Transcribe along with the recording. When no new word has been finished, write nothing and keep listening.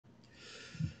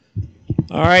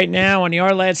All right, now on the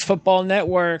Our Lads Football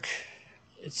Network,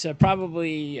 it's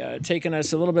probably taken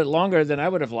us a little bit longer than I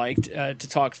would have liked to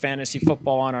talk fantasy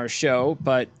football on our show,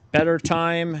 but better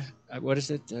time. What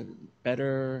is it?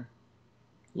 Better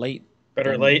late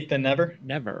Better than late than never.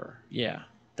 never. Yeah,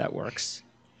 that works.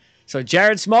 So,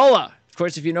 Jared Smola, of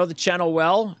course, if you know the channel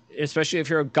well, especially if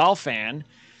you're a golf fan,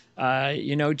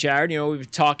 you know Jared. You know, we've been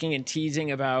talking and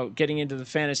teasing about getting into the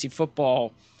fantasy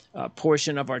football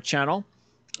portion of our channel.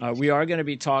 We are going to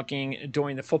be talking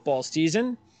during the football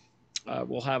season.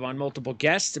 We'll have on multiple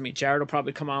guests. I mean, Jared will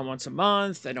probably come on once a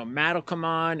month. I know Matt will come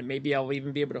on. And maybe I'll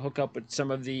even be able to hook up with some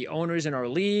of the owners in our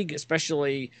league,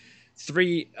 especially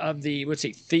three of the, let's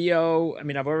say, Theo. I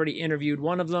mean, I've already interviewed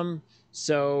one of them.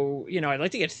 So, you know, I'd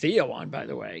like to get Theo on, by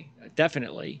the way.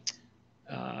 Definitely.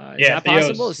 Is Yeah, that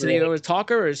possible? Theo's Is Theo really a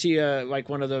talker, or is he like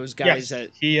one of those guys yes.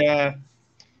 that He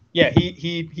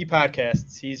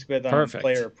podcasts. He's with perfect?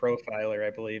 Player Profiler, I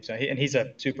believe. So he's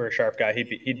a super sharp guy.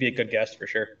 He'd be a good guest for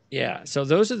sure. Yeah, so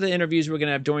those are the interviews we're going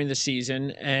to have during the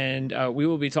season, and we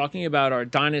will be talking about our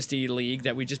dynasty league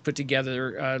that we just put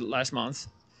together last month.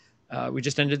 We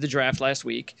just ended the draft last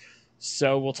week,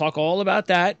 so we'll talk all about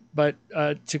that. But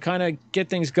to kind of get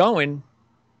things going,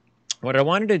 what I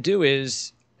wanted to do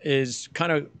is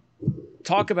kind of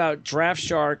talk about Draft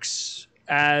Sharks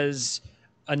as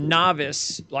a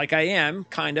novice, like I am,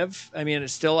 kind of. I mean,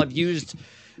 it's still I've used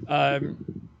the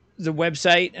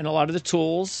website and a lot of the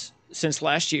tools since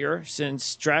last year,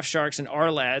 since Draft Sharks and Our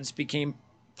Lads became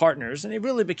partners, and they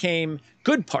really became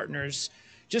good partners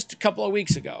just a couple of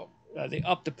weeks ago. They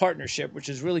upped the partnership, which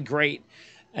is really great,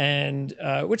 and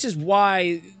which is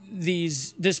why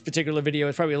this particular video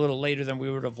is probably a little later than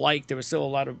we would have liked. There was still a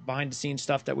lot of behind the scenes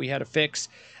stuff that we had to fix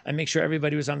and make sure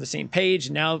everybody was on the same page.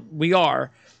 Now we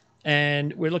are,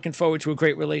 and we're looking forward to a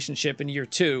great relationship in year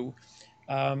two.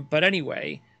 But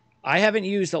anyway, I haven't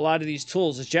used a lot of these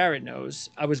tools, as Jared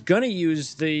knows. I was going to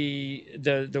use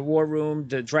the war room,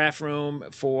 the draft room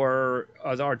for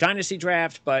our dynasty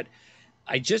draft, but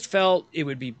I just felt it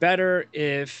would be better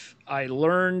if I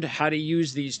learned how to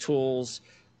use these tools,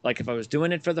 like if I was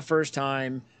doing it for the first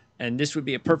time. And this would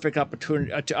be a perfect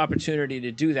opportunity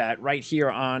to do that right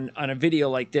here on a video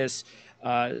like this.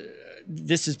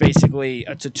 This is basically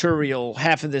a tutorial.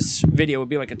 Half of this video would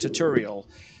be like a tutorial,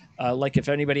 like if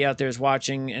anybody out there is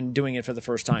watching and doing it for the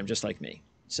first time, just like me.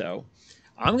 So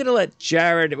I'm going to let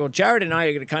Jared, well, Jared and I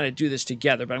are going to kind of do this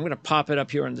together, but I'm going to pop it up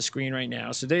here on the screen right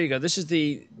now. So there you go. This is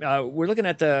we're looking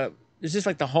at is this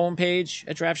like the home page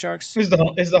at Draft Sharks? This is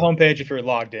the homepage if you're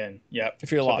logged in. Yep.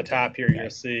 If you're So at the logged in. top here, Okay. you'll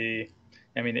see.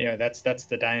 I mean, that's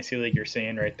the dynasty league you're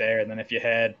seeing right there. And then if you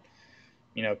had,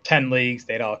 10 leagues,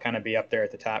 they'd all kind of be up there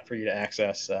at the top for you to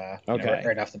access. Okay.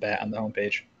 Right off the bat on the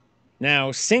homepage.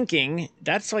 Now, syncing,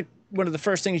 that's like one of the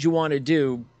first things you want to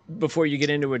do before you get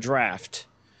into a draft.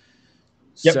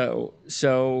 Yep.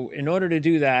 So in order to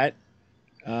do that,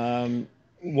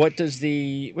 what does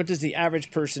the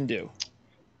average person do?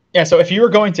 Yeah, so if you were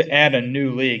going to add a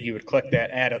new league, you would click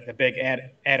that the big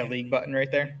add a league button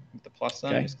right there with the plus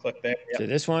sign. Okay. Just click that. Yep. So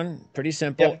this one, pretty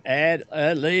simple. Yep. Add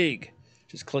a league.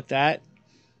 Just click that.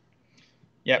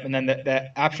 Yep, and then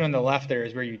that option on the left there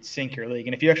is where you'd sync your league.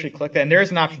 And if you actually click that, and there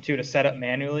is an option too to set up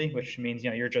manually, which means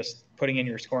you're just putting in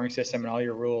your scoring system and all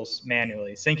your rules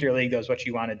manually. Sync your league does what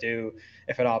you want to do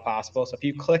if at all possible. So if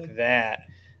you click that,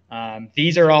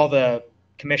 these are all the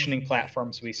commissioning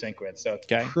platforms we sync with. So it's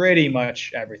pretty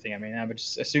much everything. I mean, I would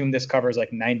just assume this covers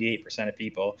like 98% of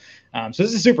people. So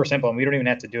this is super simple, and we don't even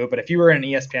have to do it. But if you were in an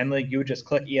ESPN league, you would just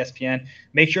click ESPN.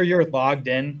 Make sure you're logged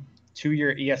in to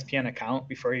your ESPN account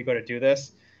before you go to do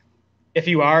this. If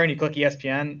you are and you click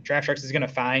ESPN, Draft Sharks is going to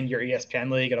find your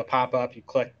ESPN league. It'll pop up. You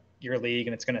click your league,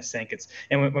 and it's going to sync.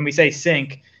 And when we say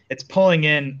sync, it's pulling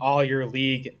in all your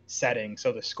league settings.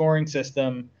 So the scoring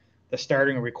system, the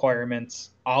starting requirements,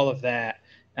 all of that.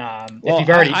 Well,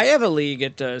 I have a league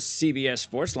at CBS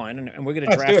Sportsline, and we're going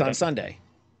to draft on Sunday.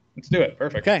 Let's do it.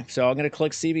 Perfect. Okay, so I'm going to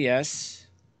click CBS.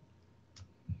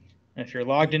 And if you're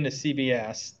logged into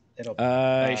CBS, it'll.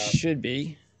 I should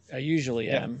be. I usually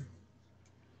am.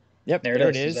 Yep, there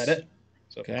it is. Is that it?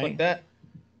 So click that.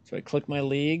 So I click my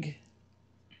league,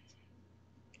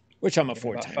 which I'm a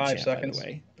four-time champ, 5 seconds. By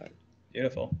the way. But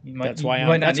beautiful. That's why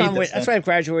I've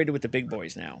graduated with the big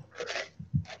boys now.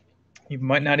 You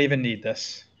might not even need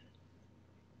this.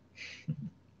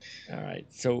 All right.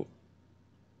 So,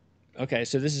 okay.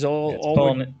 So this is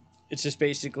all. It's just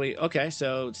basically okay.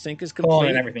 So sync is complete. Pulling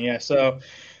and everything. Yeah. So,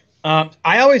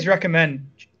 I always recommend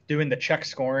doing the check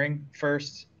scoring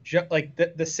first. Like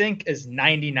the sync is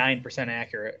 99%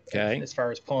 accurate as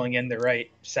far as pulling in the right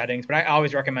settings, but I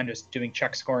always recommend just doing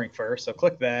check scoring first. So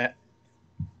click that.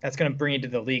 That's going to bring you to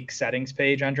the league settings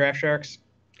page on Draft Sharks.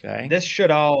 Okay. This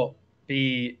should all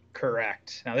be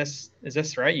correct. Now, is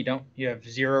this right? You have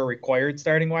 0 required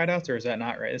starting wideouts, or is that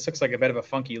not right? This looks like a bit of a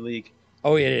funky league.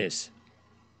 Oh, it is.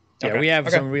 Yeah, Okay. we have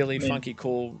Okay. some really I mean, funky,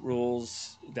 cool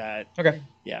rules that, okay.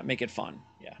 yeah, make it fun.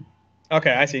 Yeah.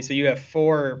 Okay, I see. So you have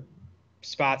 4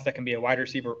 spots that can be a wide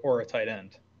receiver or a tight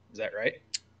end. Is that right?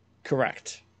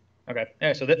 Correct. Okay.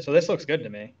 Yeah. So this looks good to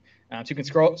me. So you can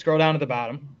scroll down to the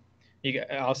bottom. You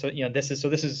also this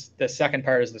is the second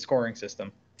part is the scoring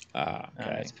system.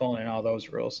 Okay. It's pulling in all those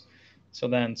rules. So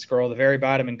then scroll to the very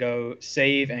bottom and go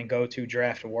save and go to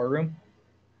draft war room.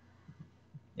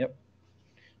 Yep.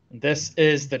 This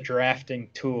is the drafting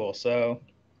tool. So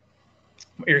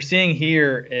what you're seeing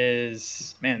here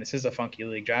is, man, this is a funky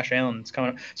league. Josh Allen's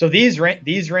coming up. So these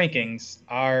rankings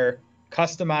are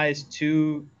customized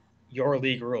to your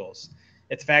league rules.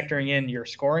 It's factoring in your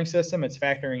scoring system. It's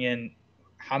factoring in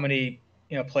how many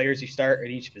players you start at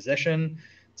each position.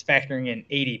 It's factoring in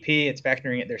ADP. It's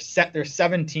factoring in there's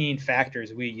 17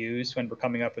 factors we use when we're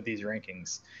coming up with these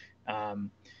rankings.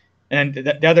 And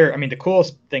the other, I mean, the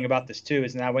coolest thing about this too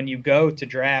is now when you go to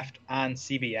draft on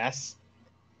CBS,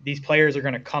 these players are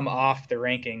going to come off the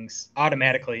rankings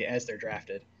automatically as they're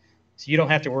drafted. So you don't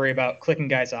have to worry about clicking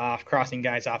guys off, crossing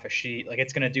guys off a sheet. Like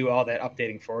it's going to do all that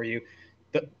updating for you.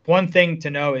 The one thing to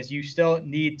know is you still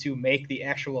need to make the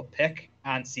actual pick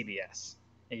on CBS.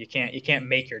 And you can't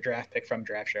make your draft pick from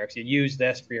Draft Sharks. You use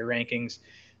this for your rankings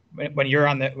when you're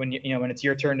on the when it's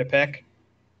your turn to pick.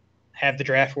 Have the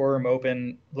draft war room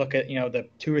open. Look at the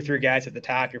 2 or 3 guys at the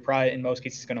top. You're probably in most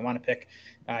cases going to want to pick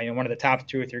one of the top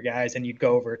 2 or 3 guys, and you'd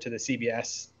go over to the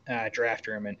CBS draft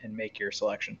room and make your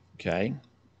selection. Okay.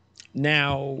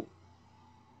 Now,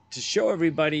 to show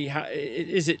everybody, how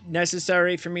is it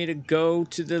necessary for me to go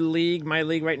to my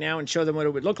league right now, and show them what it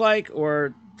would look like,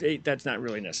 or that's not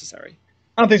really necessary?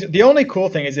 I don't think so. The only cool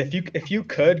thing is if you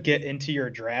could get into your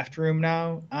draft room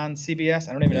now on CBS.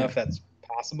 I don't even know if that's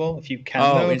possible. If you can,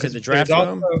 though, into the draft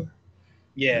room.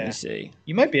 Yeah, let me see.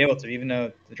 You might be able to, even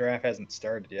though the draft hasn't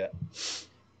started yet.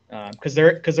 Because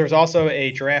there's also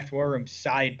a draft war room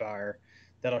sidebar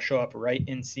that'll show up right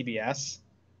in CBS.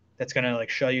 That's gonna like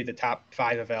show you the top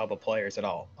 5 available players at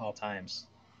all times.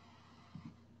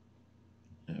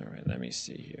 All right, let me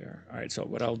see here. All right, so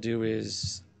what I'll do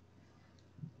is,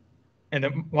 and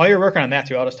then while you're working on that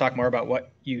too, I'll just talk more about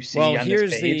what you see on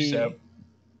this page.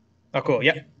 Oh, cool.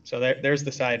 Yep. So there's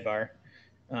the sidebar.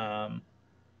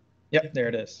 Yep, there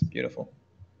it is. Beautiful.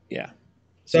 Yeah.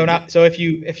 So if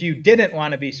you didn't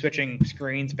want to be switching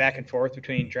screens back and forth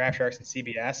between Draft Sharks and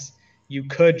CBS, you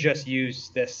could just use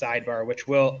this sidebar, which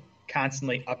will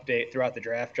constantly update throughout the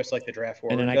draft, just like the draft war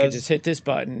room does. And then I could just hit this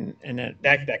button, and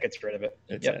that gets rid of it.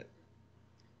 That's it.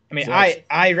 I mean,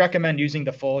 I recommend using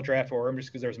the full draft war room just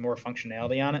because there's more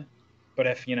functionality on it. But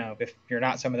if you're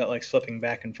not someone that likes flipping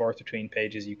back and forth between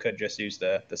pages, you could just use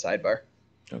the sidebar.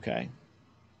 Okay.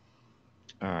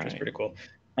 All right. That's pretty cool.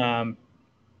 So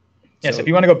if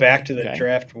you want to go back to the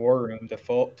draft war room, the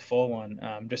full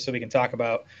one, just so we can talk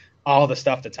about all the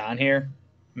stuff that's on here.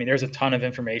 I mean, there's a ton of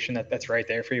information that's right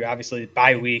there for you. Obviously,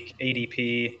 by week,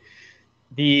 ADP,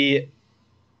 the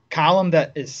column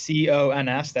that is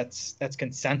CONS, that's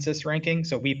consensus ranking.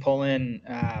 So we pull in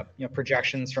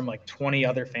projections from like 20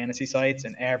 other fantasy sites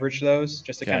and average those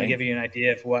just to kind of give you an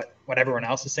idea of what everyone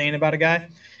else is saying about a guy.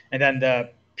 And then the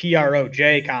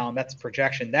PROJ column, that's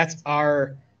projection. That's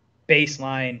our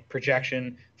baseline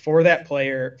projection for that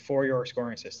player for your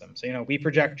scoring system. So we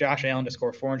project Josh Allen to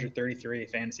score 433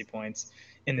 fantasy points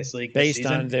in this league based this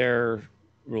season on their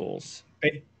rules.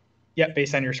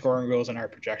 Based on your scoring rules and our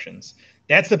projections.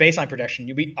 That's the baseline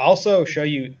projection. We also show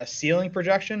you a ceiling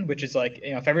projection, which is like,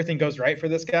 if everything goes right for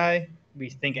this guy, we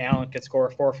think Allen could score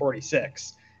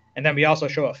 446. And then we also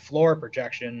show a floor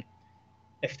projection.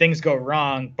 If things go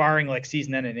wrong, barring like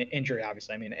season-ending injury,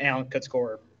 obviously. I mean, Allen could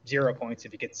score 0 points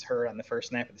if he gets hurt on the first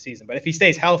snap of the season. But if he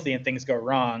stays healthy and things go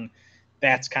wrong,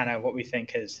 that's kind of what we think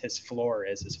his floor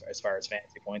is as far as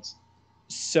fantasy points.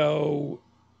 So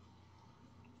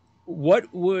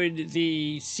what would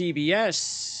the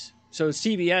CBS,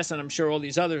 and I'm sure all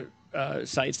these other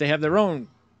sites, they have their own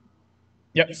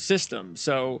system.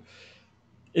 So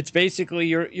it's basically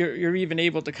you're even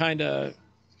able to kind of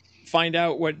find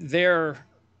out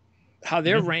how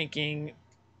they're ranking,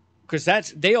 because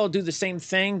they all do the same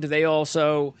thing. Do they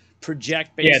also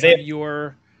project based on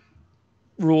your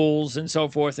rules and so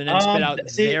forth, and then spit out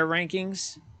their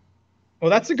rankings? Well,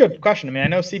 that's a good question. I mean, I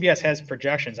know CBS has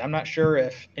projections. I'm not sure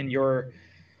if in your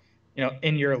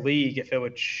league, if it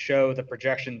would show the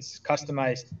projections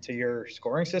customized to your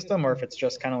scoring system, or if it's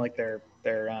just kind of like their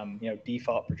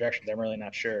default projections. I'm really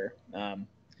not sure.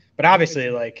 But obviously,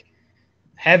 like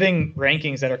having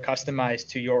rankings that are customized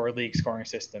to your league scoring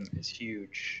system is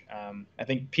huge. I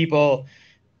think people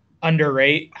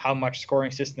underrate how much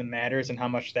scoring system matters and how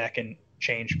much that can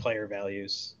change player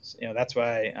values. That's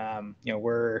why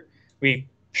we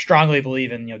strongly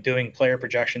believe in doing player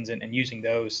projections and using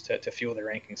those to fuel their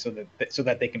rankings so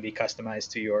that they can be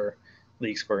customized to your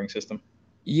league scoring system.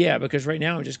 Yeah, because right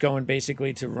now I'm just going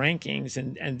basically to rankings,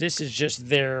 and this is just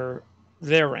their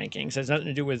rankings. It has nothing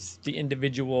to do with the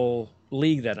individual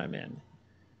league that I'm in.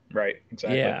 Right.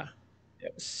 Exactly. Yeah.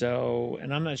 Yep. So,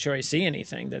 and I'm not sure I see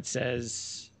anything that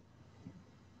says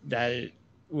that it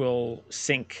will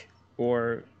sync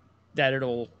or that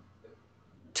it'll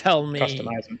tell me,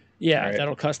 Customize them. yeah, Right.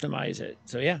 that'll customize it.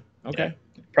 So, yeah, Yeah. okay.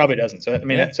 Probably doesn't. So I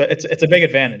mean, Yeah, it's a big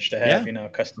advantage to have yeah,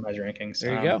 customized rankings.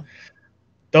 there you go.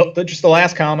 Just the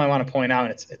last column I want to point out,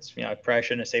 and it's I probably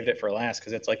shouldn't have saved it for last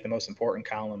because it's like the most important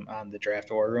column on the draft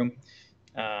war room.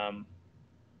 I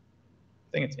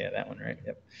think it's that one, right?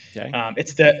 Yep. Okay.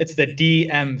 It's the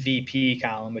DMVP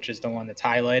column, which is the one that's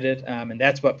highlighted, and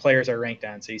that's what players are ranked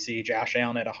on. So you see Josh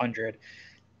Allen at 100.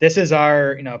 This is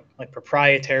our like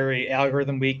proprietary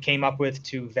algorithm we came up with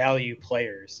to value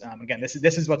players. Again, this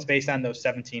is what's based on those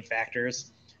 17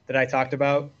 factors that I talked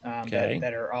about Okay.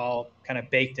 that are all kind of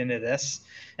baked into this.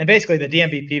 And basically, the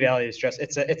DMVP value is just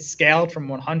it's scaled from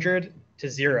 100 to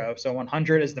 0. So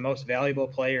 100 is the most valuable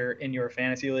player in your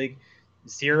fantasy league.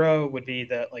 0 would be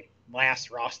the like last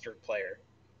rostered player.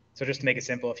 So just to make it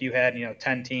simple, if you had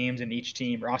 10 teams and each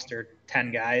team rostered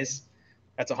 10 guys,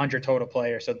 that's 100 total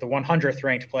players. So the 100th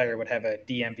ranked player would have a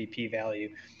DMVP value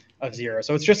of 0.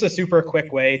 So it's just a super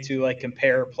quick way to like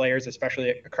compare players, especially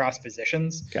across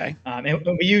positions. Okay. And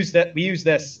we use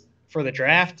this for the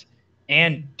draft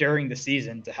and during the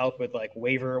season to help with like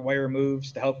waiver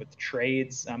moves, to help with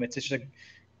trades. It's just a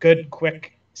good,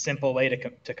 quick, simple way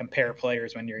to compare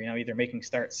players when you're either making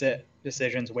start sit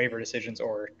decisions, waiver decisions,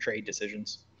 or trade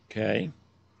decisions. Okay.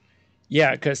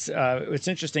 Yeah, because what's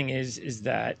interesting is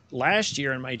that last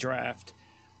year in my draft,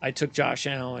 I took Josh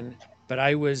Allen, but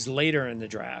I was later in the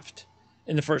draft,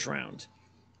 in the first round,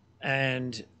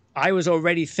 and I was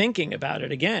already thinking about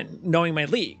it again, knowing my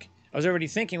league. I was already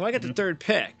thinking, well, I got the third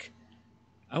pick.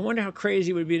 I wonder how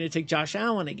crazy it would be to take Josh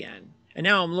Allen again. And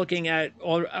now I'm looking at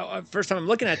all first time I'm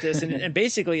looking at this, and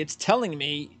basically it's telling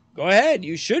me, go ahead,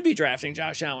 you should be drafting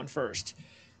Josh Allen first. Yeah.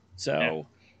 So,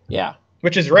 yeah,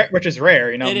 Which is rare.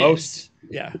 it Most is.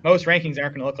 Yeah. rankings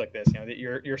aren't going to look like this. That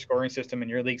your scoring system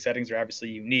and your league settings are obviously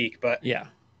unique, but Yeah.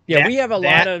 Yeah, that we have a lot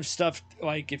that of stuff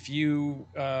like if you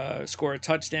score a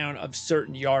touchdown of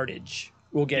certain yardage,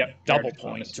 we'll get double yardage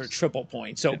points or bonuses. triple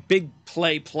points. So big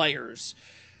players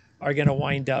are going to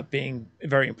wind up being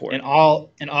very And important. all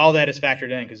that is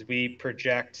factored in because we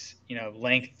project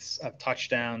lengths of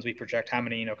touchdowns. We project how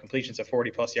many completions of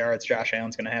 40 plus yards Josh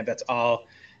Allen's going to have. That's all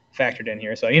factored in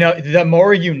here. So the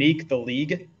more unique the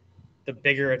league, the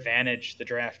bigger advantage the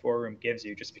draft war room gives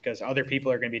you, just because other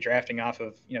people are going to be drafting off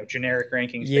of generic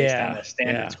rankings based on Yeah. a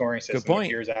standard Yeah. scoring Good system, which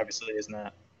point. yours obviously is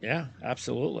not. Yeah,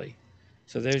 absolutely.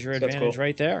 So there's your So that's advantage cool.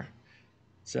 right there.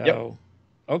 Yep. So,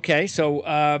 okay.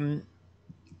 So,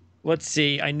 let's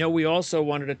see. I know we also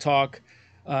wanted to talk.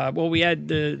 Well, we had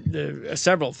the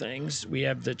several things. We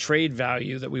have the trade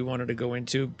value that we wanted to go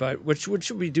into, but what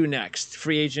should we do next?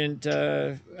 Free agent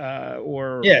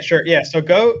or Yeah, sure. Yeah.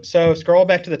 So scroll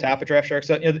back to the top of Draft Shark.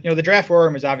 So the draft war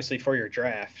room is obviously for your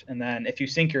draft, and then if you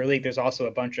sync your league, there's also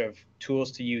a bunch of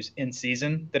tools to use in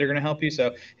season that are going to help you.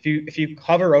 So if you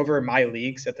hover over my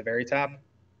leagues at the very top,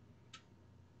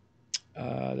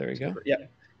 there you go.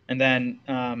 yep, and then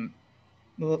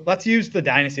let's use the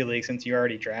Dynasty League since you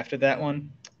already drafted that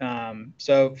one.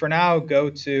 So for now, go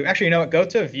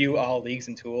to view all leagues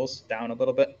and tools down a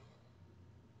little bit.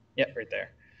 Yep, right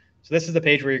there. So this is the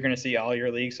page where you're going to see all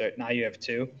your leagues. So now you have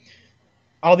two.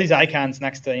 All these icons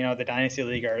next to the Dynasty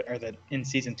League are the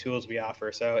in-season tools we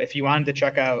offer. So if you wanted to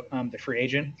check out the free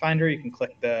agent finder, you can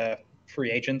click the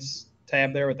free agents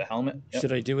tab there with the helmet. Yep.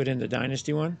 Should I do it in the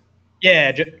Dynasty one?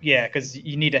 Yeah, because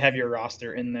you need to have your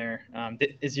roster in there.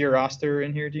 Is your roster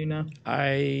in here? Do you know?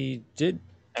 I did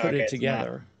put Okay, it it's not.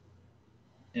 together.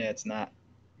 Yeah, it's not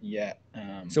yet.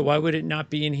 So why would it not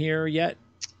be in here yet?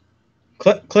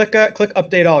 Click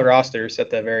update all rosters at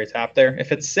the very top there.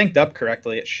 If it's synced up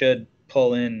correctly, it should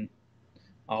pull in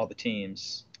all the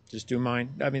teams. Just do mine.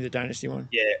 I mean the Dynasty one.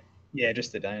 Yeah,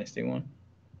 just the Dynasty one.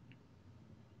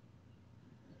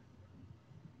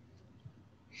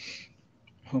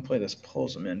 Hopefully this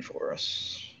pulls them in for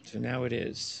us. So now it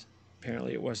is.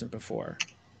 Apparently it wasn't before.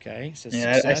 Okay, so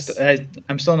Yeah, success.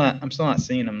 I'm still not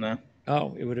seeing them though.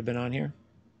 Oh, it would have been on here.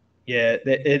 Yeah,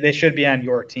 they should be on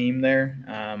your team there.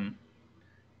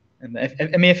 And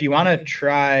if you want to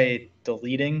try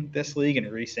deleting this league and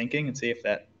resyncing and see if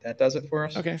that does it for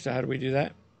us. Okay, so how do we do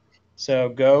that? So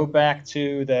go back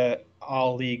to the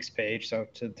all leagues page. So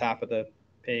to the top of the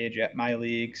page at my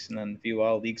leagues, and then view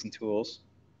all leagues and tools.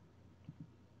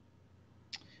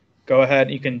 Go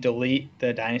ahead. You can delete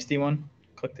the dynasty one.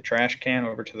 Click the trash can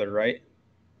over to the right.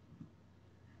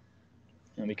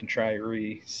 And we can try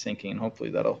resyncing.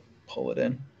 Hopefully that'll pull it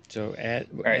in. So add.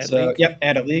 All right. Add So league. yep,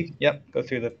 add a league. Yep. Go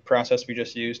through the process we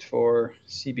just used for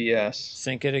CBS.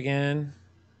 Sync it again.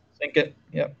 Sync it.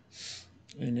 Yep.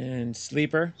 And then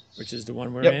sleeper, which is the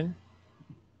one we're Yep. in.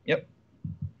 Yep.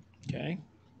 Okay.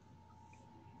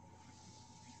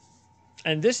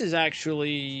 And this is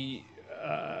actually,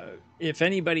 if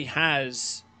anybody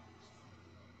has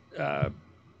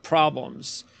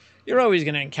problems, you're always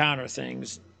going to encounter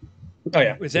things. Oh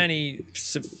yeah. With any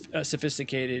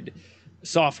sophisticated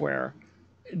software.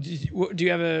 Do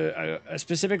you have a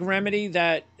specific remedy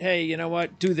that, hey, you know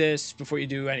what, do this before you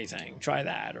do anything, try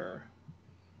that, or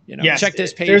yes, check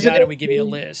this page out, and we give you a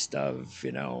list of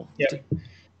Yep.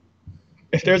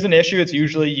 If there's an issue, it's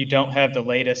usually you don't have the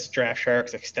latest Draft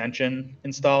Sharks extension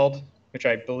installed, which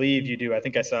I believe you do. I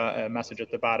think I saw a message at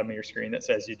the bottom of your screen that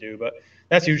says you do, but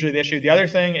that's usually the issue. The other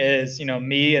thing is,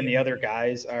 me and the other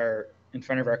guys are in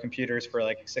front of our computers for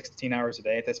like 16 hours a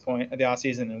day at this point of the off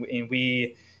season, and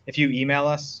we if you email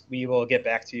us, we will get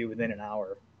back to you within an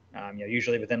hour.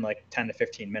 Usually within like 10 to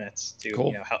 15 minutes to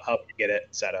Cool. help you get it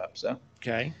set up. So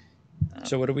okay.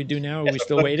 So what do we do now? Are we so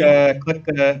still waiting? Click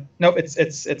the nope.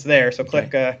 It's there. So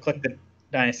click the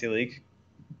Dynasty League.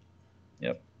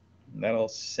 Yep, that'll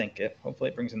sync it. Hopefully,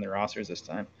 it brings in the rosters this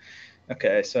time.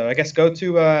 Okay, so I guess go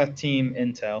to Team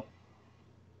Intel.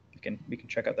 We can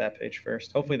check out that page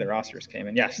first. Hopefully, the rosters came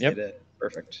in. Yes, Yep. They did.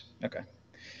 Perfect. Okay.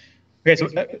 Okay, so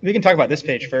we can talk about this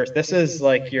page first. This is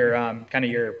like your kind of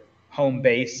your home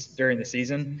base during the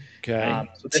season. Okay.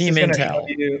 So this Team is going to Intel. show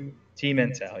you Team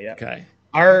Intel. Yeah. Okay.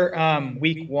 Our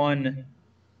week 1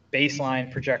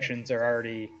 baseline projections are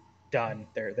already done.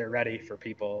 They're ready for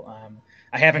people.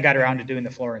 I haven't got around to doing the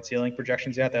floor and ceiling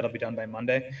projections yet. That'll be done by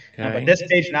Monday. Okay. But this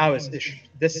page now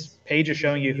this page is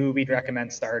showing you who we'd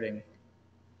recommend starting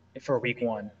for week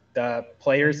 1. The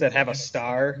players that have a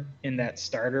star in that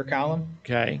starter column.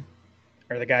 Okay.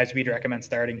 Are the guys we'd recommend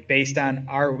starting based on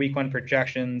our week 1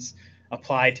 projections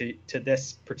applied to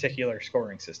this particular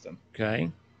scoring system. Okay.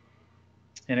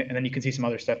 And then you can see some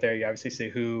other stuff there. You obviously see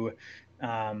who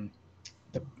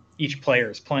each player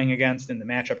is playing against in the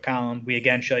matchup column. We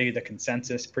again show you the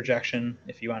consensus projection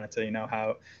if you wanted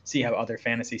to see how other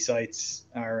fantasy sites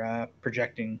are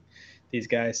projecting these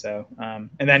guys. So and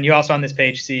then you also on this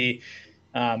page see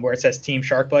where it says Team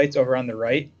Shark Bites over on the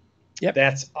right. Yep.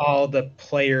 That's all the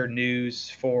player news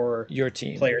for your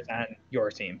team. Players on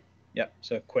your team. Yep.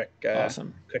 So quick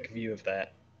view of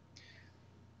that.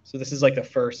 So this is like the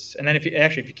first, and then if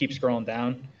you keep scrolling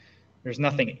down, there's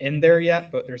nothing in there yet,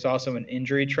 but there's also an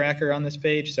injury tracker on this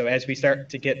page. So as we start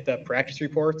to get the practice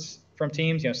reports from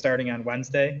teams, starting on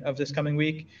Wednesday of this coming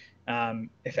week,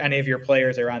 if any of your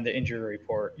players are on the injury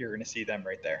report, you're going to see them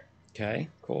right there. Okay,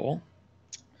 cool.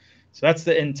 So that's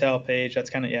the Intel page. That's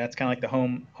it's kind of like the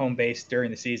home base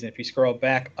during the season. If you scroll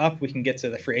back up, we can get to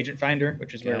the free agent finder,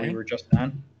 which is where we were just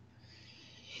on.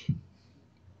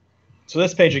 So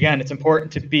this page, again, it's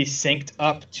important to be synced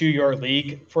up to your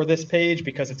league for this page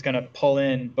because it's going to pull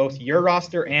in both your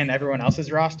roster and everyone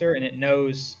else's roster, and it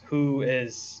knows who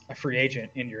is a free agent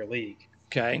in your league.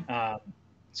 Okay.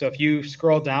 So if you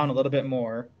scroll down a little bit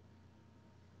more,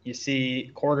 you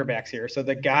see quarterbacks here. So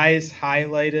the guys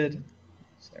highlighted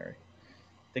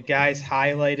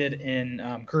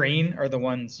in green are the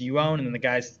ones you own, and then the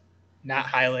guys not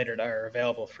highlighted are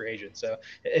available free agents. So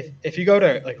if you go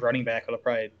to like running back, it'll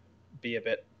probably be a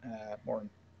bit more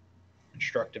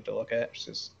instructive to look at, just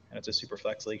because it's a super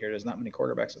flex league here. There's not many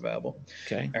quarterbacks available.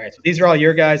 Okay. All right. So these are all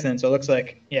your guys, and so it looks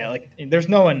like there's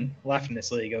no one left in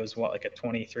this league. It was like a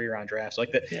 23-round draft. So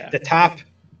like the top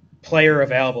player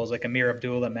available is like Amir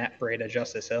Abdullah, Matt Breida,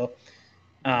 Justice Hill.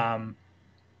 I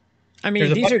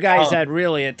mean, these are guys that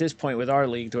really, at this point with our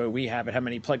league, the way we have it, how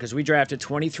many play? Because we drafted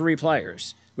 23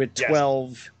 players with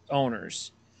 12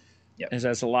 owners. Yep. And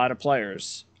that's a lot of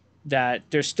players. That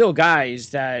there's still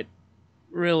guys that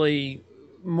really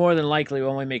more than likely will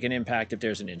only make an impact if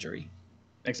there's an injury.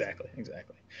 Exactly.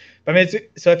 But I mean,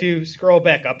 so if you scroll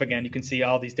back up again, you can see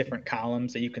all these different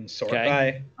columns that you can sort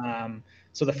by.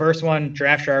 So the first one,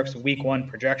 Draft Sharks week 1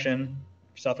 projection,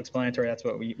 self-explanatory. That's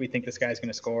what we think this guy's going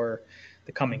to score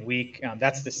the coming week.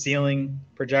 That's the ceiling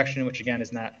projection, which again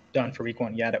is not done for week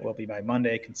 1 yet. It will be by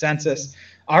Monday. Consensus.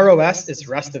 ROS is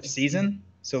rest of season.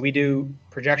 So we do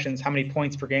projections, how many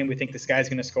points per game we think this guy's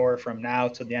going to score from now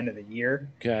to the end of the year.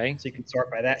 Okay. So you can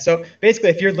sort by that. So basically,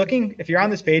 if you're on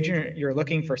this page and you're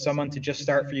looking for someone to just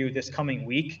start for you this coming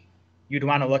week, you'd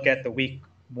want to look at the week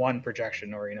 1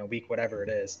 projection, or week whatever it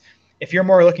is. If you're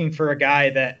more looking for a guy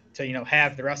that to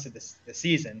have the rest of the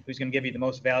season, who's going to give you the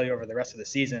most value over the rest of the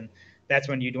season, that's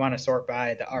when you'd want to sort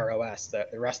by the ROS, the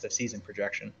rest of season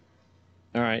projection.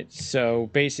 All right. So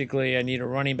basically, I need a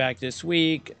running back this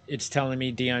week. It's telling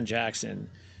me Deion Jackson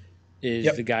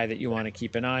is the guy that you want to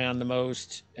keep an eye on the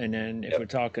most. And then if we're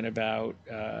talking about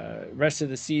rest of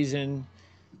the season,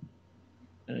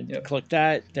 and click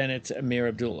that, then it's Amir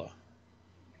Abdullah.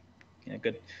 Yeah,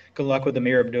 good luck with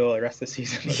Amir Abdullah the rest of the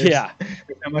season. There's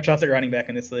not much else at running back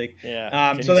in this league.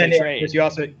 Yeah. So then you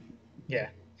also,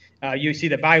 you see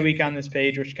the bye week on this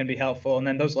page, which can be helpful. And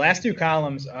then those last 2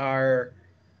 columns are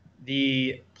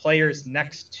the players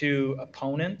next to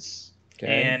opponents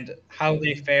and how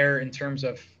they fare in terms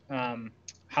of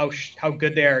how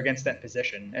good they are against that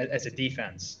position as a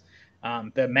defense.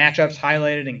 The matchups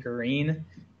highlighted in green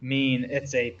mean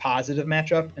it's a positive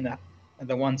matchup, and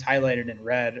the ones highlighted in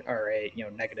red are a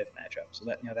negative matchup. So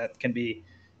that that can be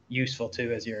useful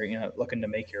too as you're looking to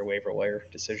make your waiver wire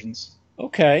decisions.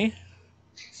 Okay.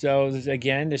 So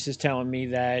again, this is telling me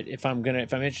that if I'm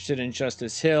interested in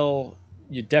Justice Hill,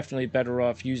 you're definitely better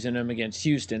off using him against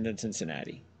Houston than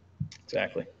Cincinnati.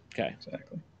 Exactly. Okay.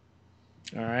 Exactly.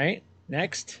 All right.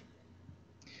 Next.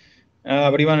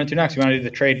 What do you want to do next? You want to do the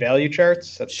trade value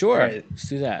charts? Sure. Right. Let's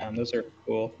do that. Those are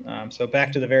cool. So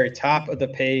back to the very top of the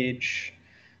page.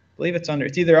 I believe it's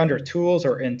either under tools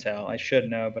or Intel. I should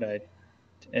know, but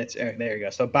there you go.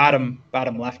 So bottom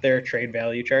left there, trade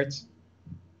value charts.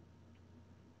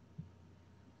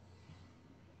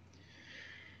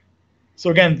 So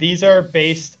again, these are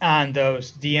based on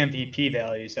those DMVP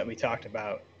values that we talked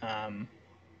about.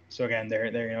 So again, they're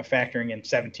factoring in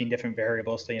 17 different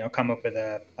variables to come up with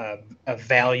a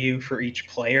value for each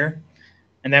player,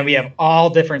 and then we have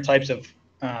all different types of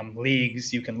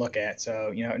leagues you can look at.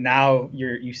 So now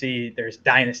you see there's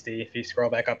Dynasty. If you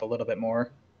scroll back up a little bit more,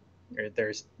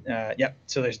 there's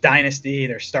So there's Dynasty,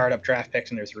 there's startup draft picks,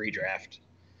 and there's redraft.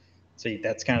 So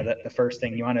that's kind of the first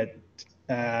thing you want to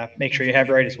make sure you have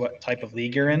right is what type of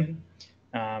league you're in.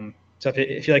 So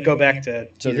if you go back to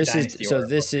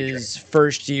this is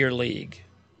first year league,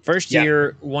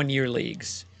 year 1 year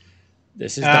leagues.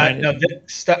 This is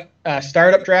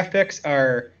startup draft picks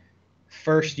are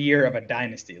first year of a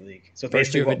dynasty league. So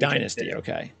first year of a dynasty.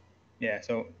 Okay. Yeah.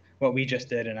 So what we just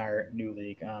did in our new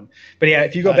league. But yeah,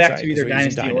 if you go back to either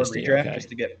dynasty or redraft, just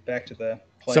to get back to the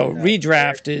play. So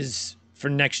redraft is for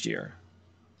next year.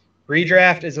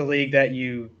 Redraft is a league that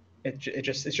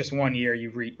it's just 1 year.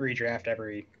 You redraft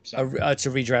every summer. It's a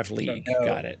redraft league. So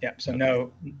Got it. Yeah. So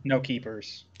no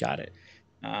keepers. Got it.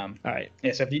 All right.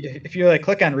 Yeah. So if you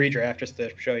click on redraft, just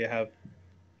to show you how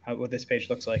what this page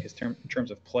looks like is in terms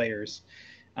of players.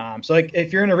 So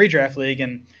if you're in a redraft league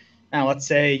and now let's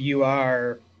say you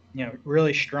are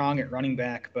really strong at running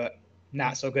back but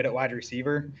not so good at wide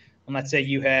receiver, and let's say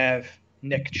you have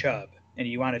Nick Chubb and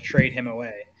you want to trade him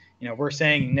away. We're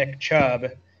saying Nick Chubb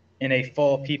in a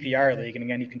full PPR league, and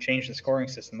again, you can change the scoring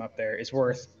system up there, is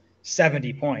worth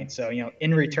 70 points. So,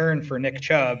 in return for Nick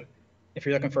Chubb, if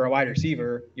you're looking for a wide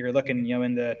receiver, you're looking,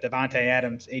 in the Devontae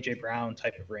Adams, A.J. Brown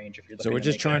type of range. If you're looking so we're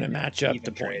just trying to match up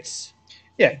the points.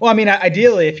 Yeah. Well, I mean,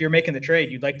 ideally, if you're making the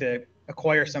trade, you'd like to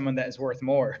acquire someone that is worth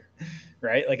more,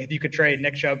 right? Like if you could trade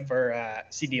Nick Chubb for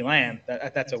CD Lamb,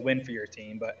 that's a win for your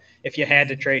team. But if you had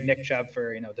to trade Nick Chubb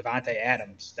for Devontae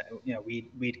Adams,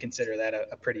 we'd consider that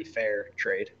a pretty fair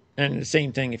trade. And the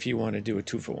same thing if you want to do a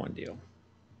 2-for-1 deal.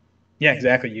 Yeah,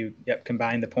 exactly. You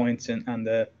combine the points on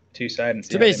the two sides.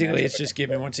 So basically, it's just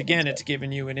giving it's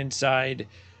giving you an inside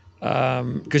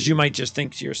because you might just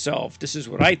think to yourself, "This is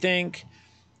what I think,"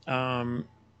 and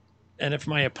if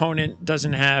my opponent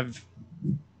doesn't have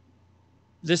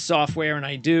this software and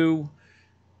I do,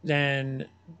 then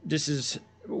this is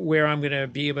where I'm going to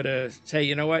be able to say,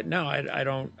 you know what? No, I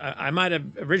don't. I might have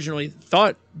originally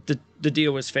thought the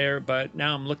deal was fair, but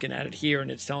now I'm looking at it here and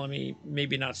it's telling me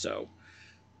maybe not so.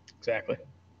 Exactly.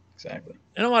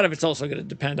 And a lot of it's also going to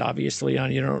depend, obviously,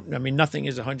 on nothing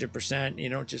is 100%. You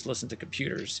don't just listen to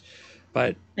computers,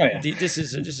 but this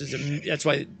is that's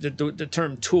why the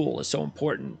term tool is so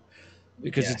important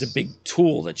because it's a big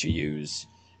tool that you use.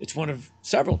 It's one of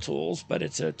several tools, but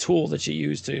it's a tool that you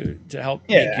use to help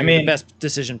make the best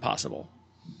decision possible.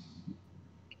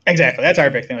 Exactly. That's our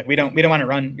big thing. Like we don't want to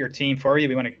run your team for you.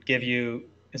 We want to give you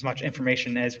as much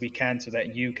information as we can so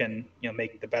that you can,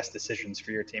 make the best decisions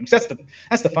for your team. Because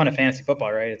that's the fun of fantasy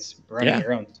football, right? It's running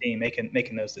your own team,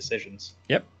 making those decisions.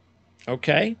 Yep.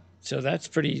 Okay, so that's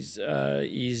pretty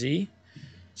easy.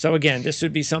 So again, this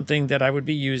would be something that I would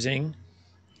be using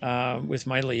with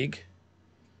my league,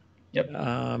 Yep.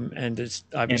 and it's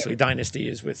And obviously Dynasty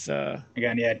is with.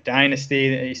 again, yeah,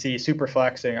 Dynasty, you see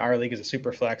Superflex, and our league is a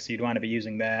Superflex, so you'd want to be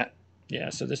using that. Yeah,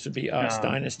 so this would be us, Um,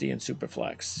 Dynasty and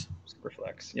Superflex.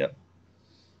 Superflex, yep.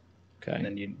 And Okay.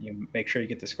 then you make sure you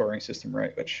get the scoring system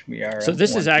right, which we are So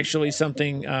this is one piece. actually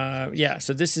something, yeah.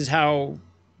 So this is how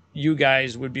you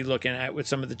guys would be looking at with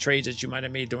some of the trades that you might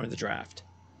have made during the draft.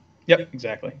 Yep,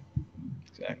 exactly.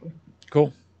 Exactly.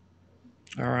 Cool.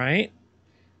 All right.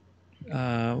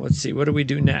 Let's see. What do we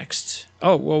do next?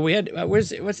 Oh, well, we had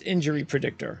what's injury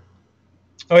predictor?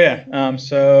 Oh yeah.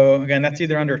 So again, that's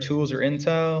either under tools or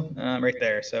Intel, right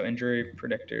there. So injury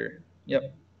predictor.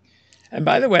 Yep. And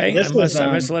by the So way, this is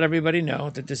I must let everybody know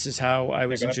that this is how I yeah,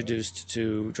 was go ahead. introduced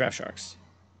to Draft Sharks.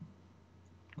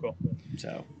 Cool.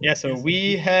 So Yeah. So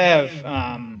we have,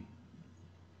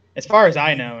 as far as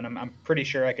I know, and I'm pretty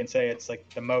sure I can say it's like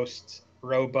the most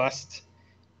robust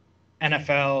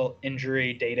NFL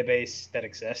injury database that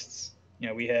exists.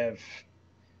 We have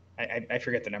I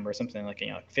forget the number, something like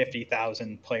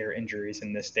 50,000 player injuries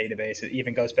in this database. It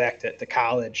even goes back to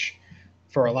college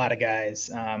for a lot of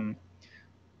guys.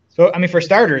 So I mean, for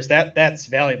starters, that's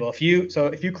valuable. If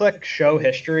you click Show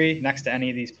History next to any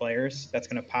of these players, that's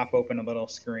going to pop open a little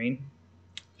screen.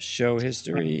 show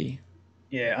history.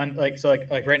 Yeah, like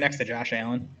right next to Josh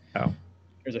Allen, Oh,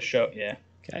 there's a show. Yeah,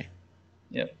 okay.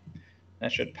 yep,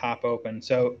 that should pop open.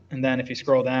 So and then if you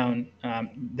scroll down,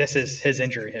 this is his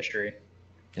injury history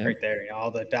Yep. right there.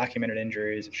 All the documented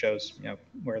injuries. It shows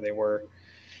where they were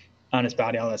on his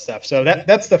body, all that stuff. So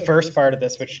that's the first part of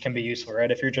this, which can be useful, right?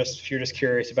 If you're just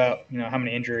curious about how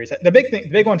many injuries. The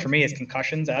big one for me is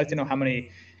concussions. I like to know how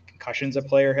many concussions a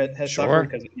player has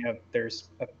suffered, Sure. because there's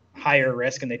a higher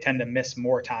risk and they tend to miss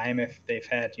more time if they've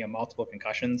had multiple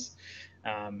concussions.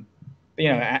 But,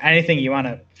 anything you want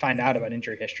to find out about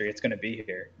injury history, it's going to be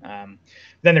here.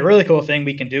 Then the really cool thing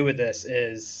we can do with this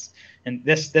is, and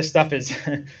this stuff is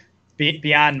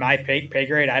beyond my pay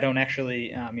grade. I don't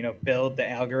actually, build the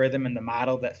algorithm and the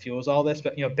model that fuels all this,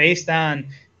 but based on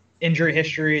injury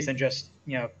histories and just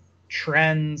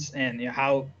trends and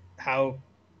how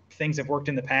things have worked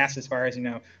in the past, as far as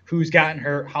who's gotten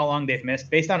hurt, how long they've missed.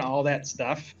 Based on all that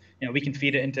stuff, we can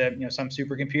feed it into some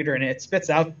supercomputer, and it spits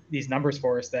out these numbers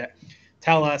for us that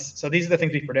tell us. So these are the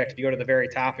things we predict. If you go to the very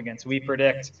top again, so we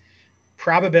predict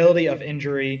probability of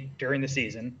injury during the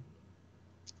season.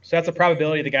 So that's a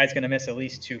probability the guy's going to miss at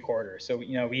least 2 quarters. So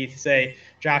we say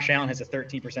Josh Allen has a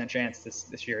 13% chance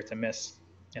this year to miss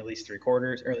at least 3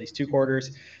 quarters or at least 2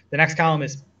 quarters. The next column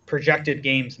is projected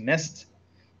games missed.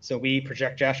 So we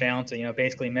project Josh Allen to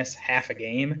basically miss half a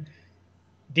game.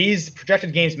 These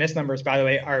projected games missed numbers, by the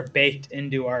way, are baked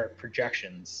into our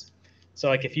projections. So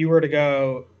like if you were to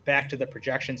go back to the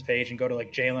projections page and go to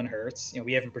like Jalen Hurts,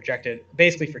 we have him projected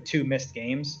basically for 2 missed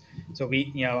games. So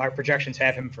our projections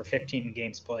have him for 15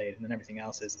 games played, and then everything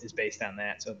else is based on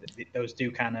that. So those do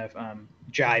kind of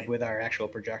jibe with our actual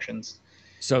projections.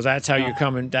 So that's how Uh, you're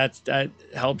coming. That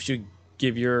helps you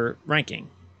give your ranking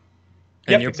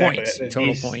and yep, your exactly. points,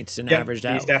 total points, and Yep, averaged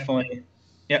out.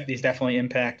 these definitely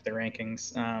impact the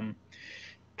rankings.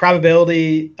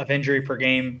 Probability of injury per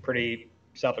game, pretty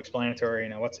self-explanatory.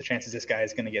 What's the chances this guy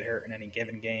is going to get hurt in any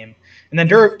given game? And then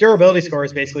durability score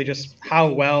is basically just how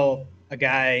well a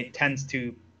guy tends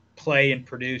to play and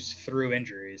produce through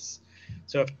injuries.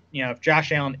 So if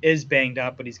Josh Allen is banged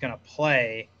up but he's going to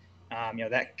play,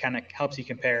 that kind of helps you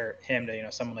compare him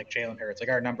to someone like Jalen Hurts. Like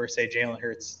our numbers say Jalen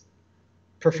Hurts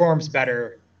performs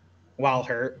better while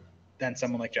hurt than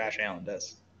someone like Josh Allen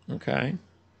does. Okay.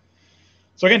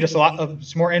 So again, just a lot of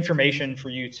some more information for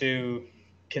you to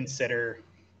consider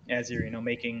as you're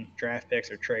making draft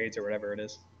picks or trades or whatever it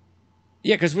is.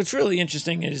 Yeah, because what's really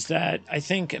interesting is that I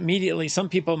think immediately some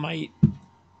people might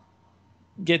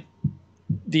get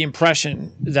the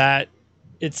impression that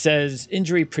it says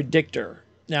injury predictor.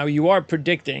 Now you are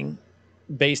predicting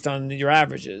based on your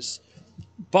averages,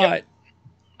 Yep. but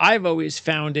I've always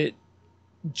found it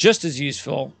just as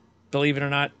useful, believe it or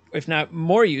not, if not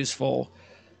more useful,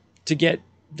 to get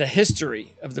the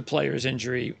history of the player's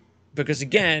injury. Because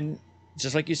again,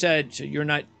 just like you said, so you're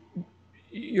not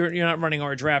running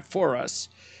our draft for us.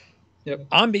 Yep.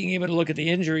 I'm being able to look at the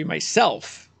injury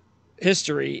myself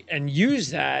history and use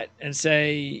that and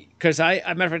say, because I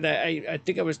matter of fact, I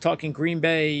think I was talking Green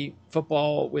Bay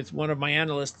football with one of my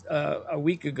analysts a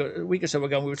week or so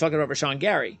ago. And we were talking about Rashawn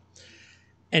Gary,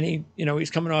 and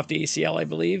he's coming off the ACL, I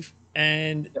believe.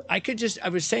 And Yep. I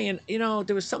was saying,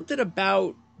 there was something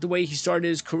about the way he started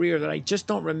his career that I just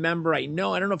don't remember. I don't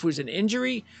know if it was an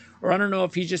injury or I don't know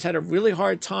if he just had a really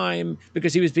hard time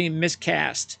because he was being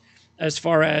miscast as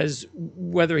far as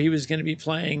whether he was going to be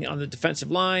playing on the defensive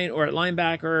line or at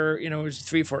linebacker, it was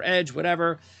 3-4 edge,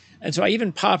 whatever. And so I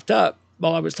even popped up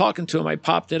while I was talking to him, I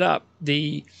popped it up,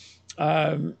 the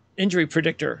injury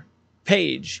predictor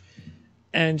page.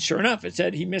 And sure enough, it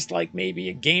said he missed like maybe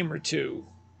a game or two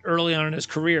early on in his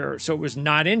career. So it was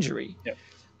not injury. Yep.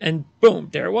 And boom,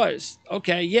 there it was.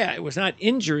 Okay, yeah, it was not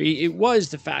injury. It was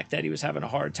the fact that he was having a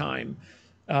hard time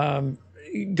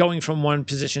going from one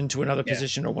position to another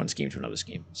position or one scheme to another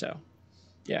scheme. So,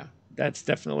 yeah, that's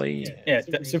definitely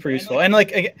that's super useful. And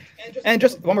and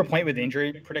just one more point with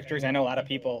injury predictors. I know a lot of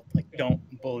people don't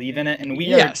believe in it, and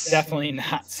we are definitely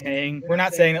not saying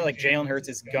that like Jalen Hurts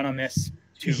is gonna miss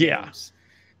 2 games.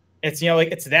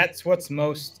 It's that's what's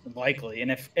most likely.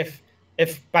 And if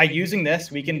by using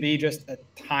this we can be just a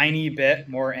tiny bit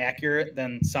more accurate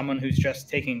than someone who's just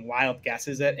taking wild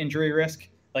guesses at injury risk,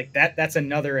 like that's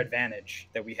another advantage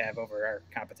that we have over our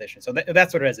competition. So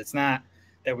that's what it is. It's not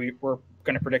that we're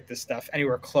going to predict this stuff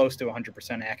anywhere close to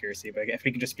 100% accuracy, but if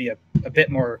we can just be a bit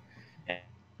more.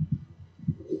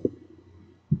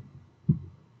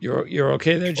 You're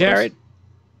okay there, Jared?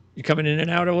 You're coming in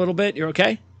and out a little bit. You're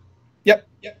okay? Yep.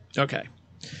 Okay.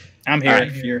 I'm here. Right.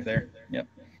 If you're there. Yep.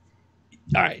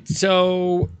 All right.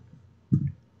 So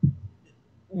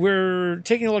we're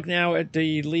taking a look now at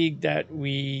the league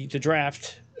the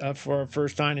draft for our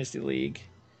first Dynasty League.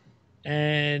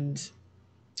 And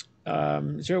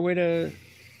is there a way to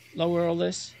lower all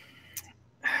this?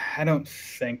 I don't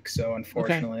think so,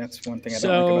 unfortunately. Okay. That's one thing I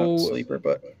don't like about Sleeper,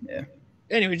 but yeah.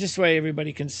 Anyway, just so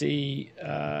way can see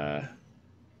how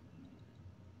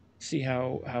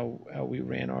we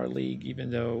ran our league, even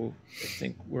though I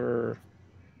think we're...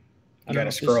 You got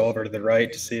to scroll over to the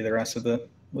right to see the rest of the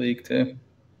league, too.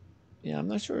 Yeah, I'm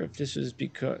not sure if this is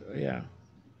because... Yeah.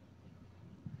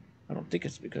 I don't think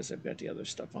it's because I've got the other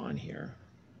stuff on here.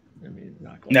 I mean,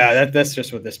 that's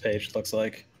just what this page looks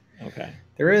like. Okay.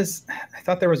 I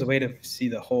thought there was a way to see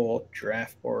the whole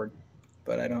draft board,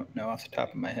 but I don't know off the top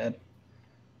of my head.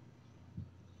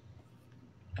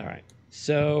 All right.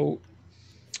 So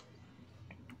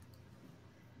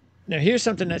now here's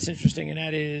something that's interesting, and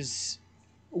that is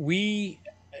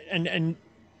and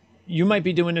you might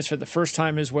be doing this for the first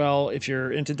time as well if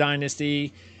you're into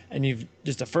Dynasty and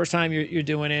just the first time you're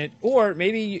doing it, or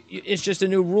maybe it's just a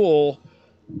new rule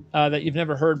that you've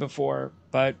never heard before,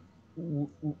 but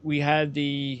we had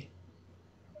the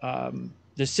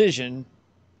decision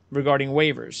regarding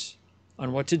waivers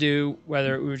on what to do,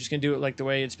 whether we were just going to do it like the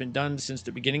way it's been done since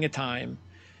the beginning of time.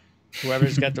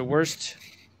 Whoever's got the worst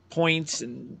points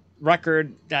and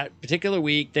record that particular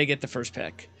week, they get the first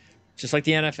pick, just like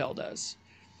the NFL does.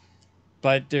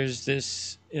 But there's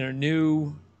this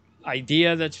new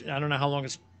idea that's, I don't know how long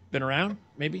it's been around,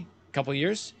 maybe a couple of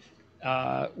years,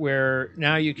 where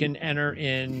now you can enter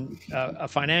in a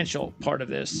financial part of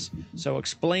this. So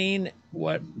explain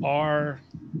what our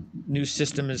new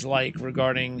system is like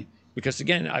regarding, because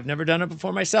again, I've never done it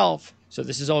before myself, so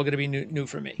this is all going to be new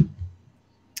for me.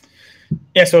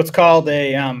 Yeah, so it's called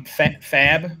a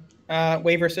FAB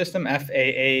waiver system,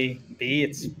 FAAB.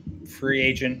 It's free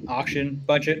agent auction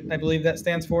budget, I believe that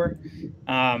stands for.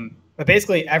 But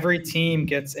basically, every team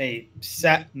gets a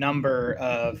set number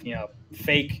of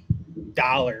fake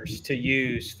dollars to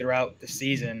use throughout the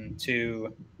season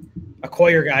to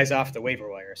acquire guys off the waiver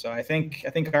wire. So I think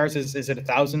ours is at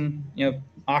 1,000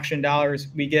 auction dollars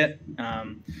we get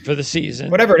for the season.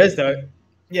 Whatever it is, though.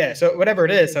 Yeah, so whatever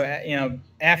it is. So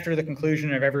after the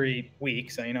conclusion of every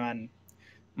week, so on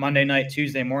Monday night,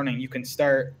 Tuesday morning, you can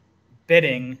start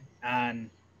bidding on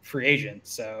free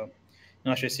agents. So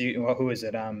let's just see, who is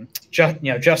it?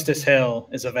 Justice Hill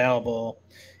is available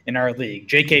in our league.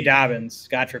 J.K. Dobbins,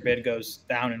 God forbid, goes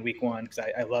down in week 1, because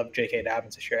I love J.K.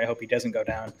 Dobbins this year. I hope he doesn't go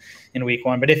down in week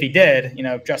 1. But if he did,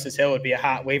 Justice Hill would be a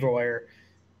hot waiver wire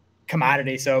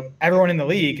commodity. So everyone in the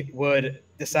league would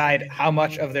decide how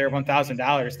much of their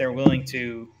 $1,000 they're willing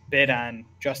to bid on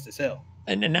Justice Hill.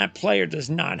 And then that player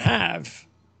does not have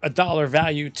a dollar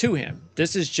value to him.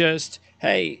 This is just,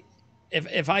 hey,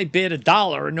 if I bid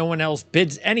 $1 and no one else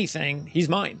bids anything, he's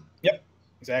mine. Yep,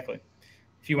 exactly.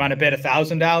 If you want to bid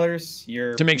 $1,000,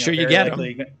 you're to make sure you get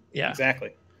him. Yeah,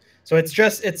 exactly. So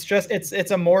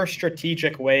it's a more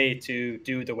strategic way to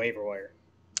do the waiver wire,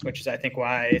 which is, I think,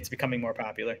 why it's becoming more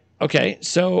popular. Okay,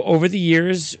 so over the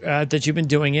years that you've been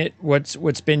doing it,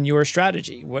 what's been your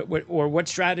strategy? What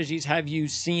strategies have you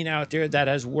seen out there that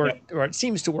has worked, or it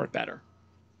seems to work better?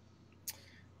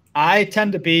 I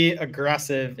tend to be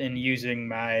aggressive in using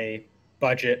my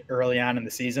budget early on in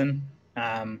the season.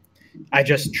 I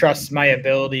just trust my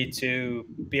ability to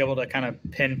be able to kind of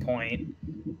pinpoint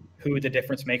who the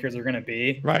difference makers are going to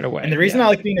be right away. And the reason I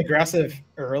like being aggressive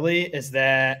early is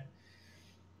that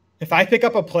if I pick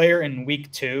up a player in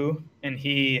week 2 and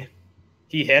he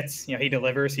hits, he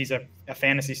delivers, he's a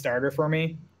fantasy starter for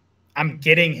me, I'm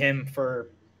getting him for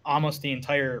almost the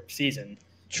entire season.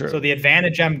 True. So the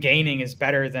advantage I'm gaining is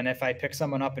better than if I pick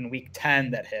someone up in week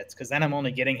 10 that hits, because then I'm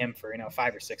only getting him for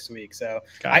 5 or 6 weeks. So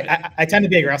I tend to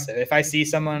be aggressive. If I see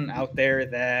someone out there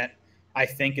that I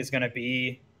think is going to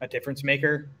be a difference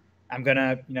maker, I'm going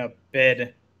to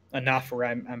bid enough where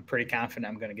I'm pretty confident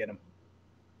I'm going to get him.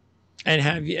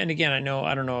 And again,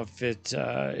 I don't know if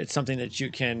it's something that you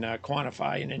can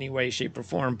quantify in any way, shape, or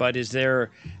form, but is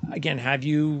there, again, have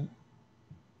you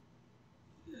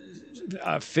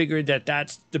figured that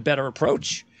that's the better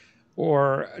approach,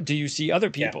 or do you see other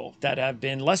people that have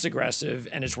been less aggressive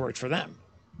and it's worked for them?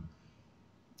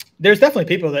 There's definitely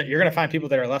people that you're going to find people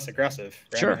that are less aggressive.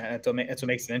 Right? Sure. That's what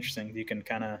makes it interesting. You can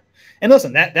kind of, and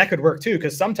listen, that could work too,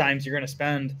 because sometimes you're going to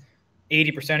spend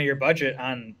 80% of your budget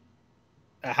on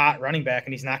a hot running back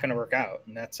and he's not going to work out.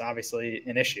 And that's obviously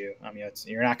an issue. I mean,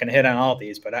 you're not going to hit on all of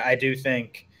these, but I do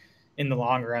think in the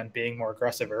long run, being more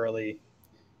aggressive early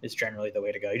is generally the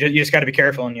way to go. You just got to be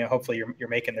careful, and hopefully you're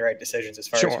making the right decisions as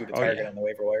far as who to target on the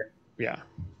waiver wire. Yeah.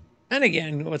 And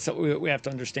again, we have to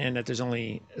understand that there's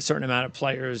only a certain amount of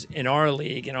players in our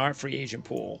league, in our free agent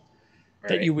pool,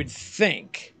 that you would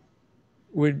think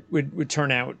would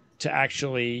turn out to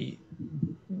actually,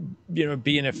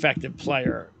 be an effective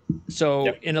player.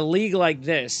 So in a league like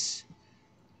this,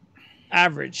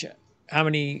 average, how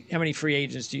many free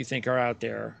agents do you think are out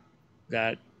there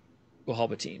that will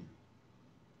help a team?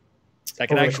 That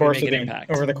can actually make an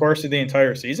impact over the course of the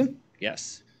entire season.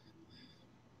 Yes.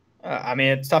 I mean,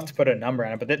 it's tough to put a number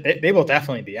on it, but they will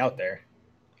definitely be out there.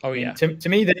 Oh yeah. To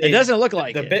me, it doesn't look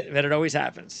like but it always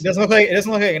happens. It doesn't look like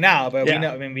it now, but we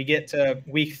know. I mean, we get to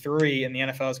week 3, and the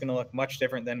NFL is going to look much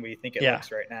different than we think it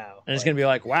looks right now. And it's going to be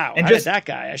like, wow, how did that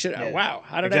guy? Wow,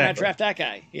 how did I not draft that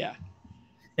guy? Yeah.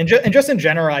 And just in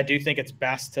general, I do think it's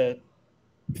best to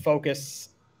focus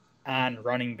on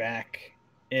running back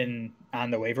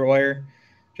on the waiver wire,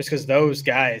 just because those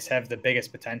guys have the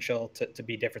biggest potential to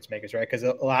be difference makers, right? Because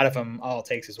a lot of them, all it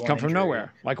takes is one come from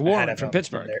nowhere, like Warren from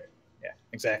Pittsburgh. Yeah,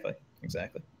 exactly.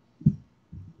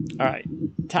 All right,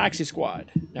 taxi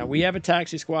squad. Now we have a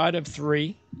taxi squad of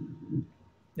 3,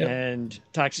 and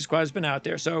taxi squad has been out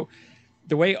there. So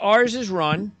the way ours is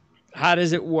run, how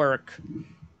does it work?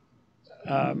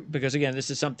 Because again, this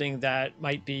is something that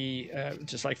might be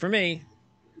just like for me.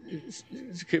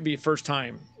 It could be first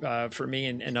time for me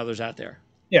and others out there.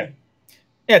 Yeah.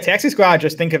 Taxi squad.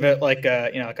 Just think of it like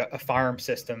a farm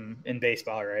system in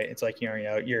baseball, right? It's like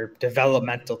your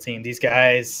developmental team. These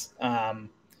guys,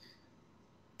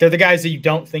 they're the guys that you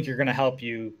don't think you're going to help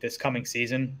you this coming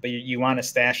season, but you want to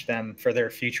stash them for their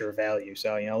future value.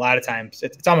 So a lot of times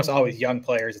it's almost always young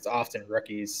players. It's often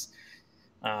rookies.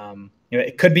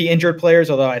 It could be injured players,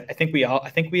 although I think we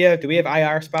have. Do we have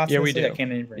IR spots? Yeah, we do. I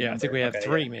can't even remember. Yeah, I think we have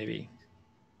 3 maybe.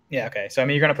 Yeah. Okay. So I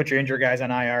mean, you're going to put your injured guys on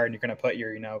IR, and you're going to put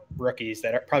your rookies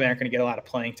that probably aren't going to get a lot of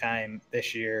playing time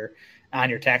this year on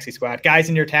your taxi squad. Guys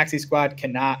in your taxi squad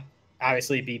cannot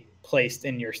obviously be placed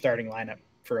in your starting lineup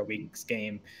for a week's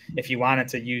game. If you wanted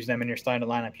to use them in your starting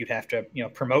lineup, you'd have to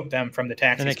promote them from the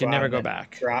taxi squad. And they can never go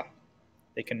back.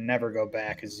 They can never go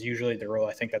back is usually the rule.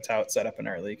 I think that's how it's set up in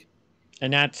our league.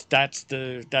 And that's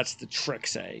the trick,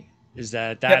 is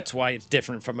that's why it's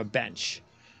different from a bench.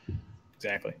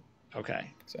 Exactly.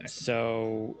 Okay. Exactly.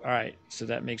 So, all right. So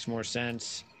that makes more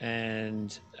sense.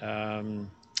 And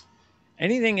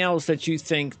anything else that you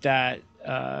think that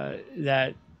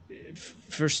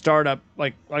for startup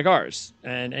like ours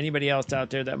and anybody else out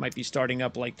there that might be starting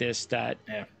up like this that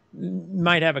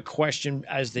might have a question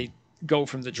as they go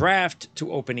from the draft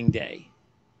to opening day?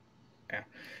 Yeah.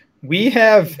 We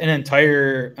have an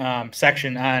entire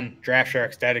section on Draft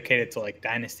Sharks dedicated to like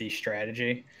dynasty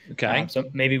strategy. Okay. So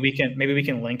maybe we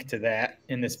can link to that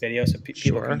in this video so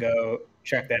people can go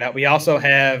check that out. We also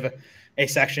have a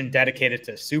section dedicated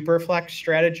to super flex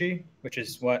strategy, which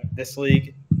is what this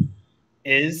league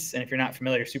is. And if you're not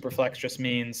familiar, super flex just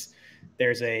means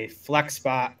there's a flex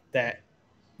spot that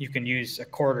you can use a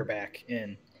quarterback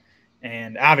in.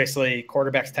 And obviously,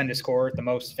 quarterbacks tend to score the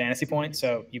most fantasy points,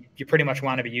 so you pretty much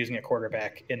want to be using a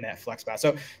quarterback in that flex spot.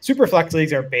 So super flex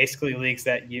leagues are basically leagues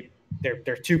that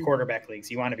they're 2 quarterback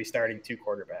leagues. You want to be starting 2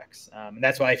 quarterbacks, and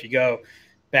that's why if you go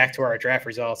back to our draft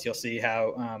results, you'll see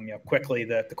how quickly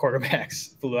the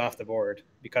quarterbacks flew off the board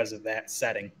because of that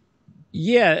setting.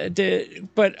 Yeah,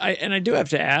 but I do have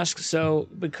to ask. So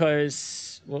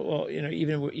because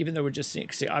even though we're just seeing,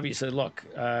 see, obviously, look,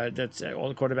 that's all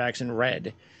the quarterbacks in red.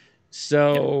 Yep.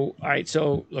 So all right,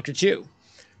 so look at you.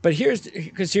 But here's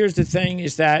the thing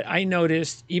is that I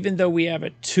noticed even though we have a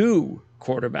two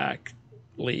quarterback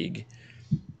league,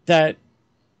 that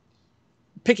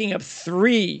picking up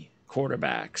three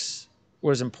quarterbacks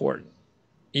was important,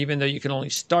 even though you can only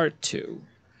start two.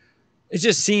 It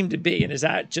just seemed to be. And is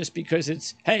that just because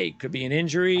it's, hey, could be an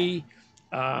injury?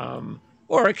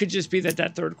 Or it could just be that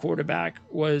that third quarterback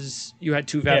was you had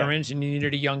two Yeah. veterans and you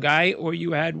needed a young guy, or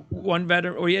you had one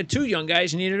veteran, or you had two young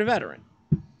guys and you needed a veteran.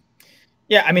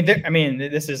 Yeah. I mean,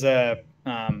 this is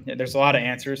there's a lot of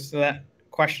answers to that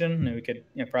question, and we could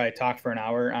probably talk for an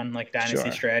hour on like dynasty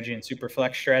Sure. strategy and super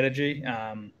flex strategy.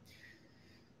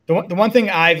 The one thing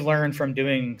I've learned from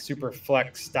doing super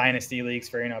flex dynasty leagues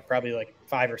for probably like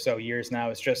 5 or so years now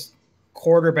is just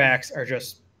quarterbacks are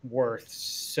just worth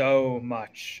so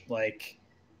much. Like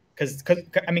because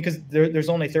there's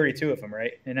only 32 of them,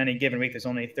 right? In any given week, there's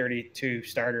only 32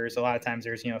 starters. A lot of times,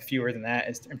 there's fewer than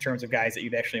that in terms of guys that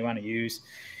you'd actually want to use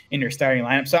in your starting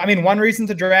lineup. So, I mean, one reason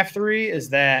to draft three is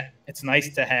that it's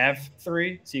nice to have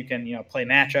three, so you can play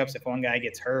matchups. If one guy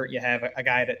gets hurt, you have a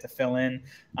guy to fill in.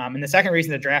 And the second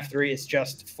reason to draft three is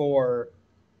just for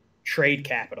trade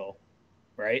capital,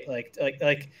 right?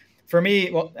 Like for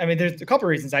me, well, I mean, there's a couple of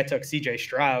reasons I took CJ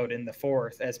Stroud in the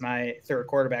fourth as my third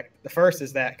quarterback. The first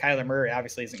is that Kyler Murray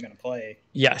obviously isn't going to play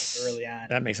Yes. early on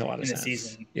That makes a lot of in the sense.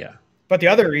 season. Yeah. But the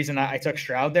other reason I took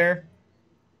Stroud there,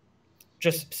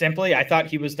 just simply, I thought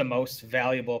he was the most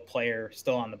valuable player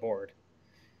still on the board.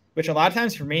 Which a lot of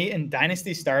times for me in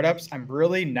dynasty startups, I'm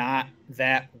really not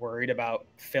that worried about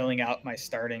filling out my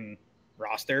starting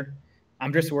roster.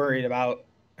 I'm just worried about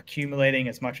accumulating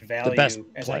as much The best value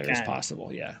as I players can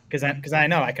possible. Yeah. because I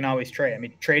know I can always trade. I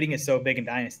mean, trading is so big in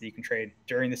dynasty. You can trade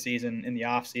during the season, in the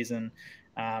off season.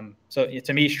 So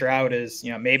to me, Stroud is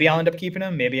maybe I'll end up keeping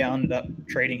him, maybe I'll end up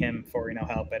trading him for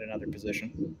help at another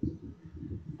position.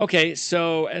 Okay.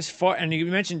 So as far, and you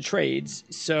mentioned trades.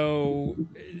 So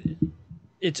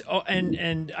it's,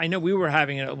 and I know we were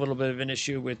having a little bit of an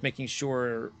issue with making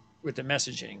sure with the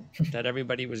messaging that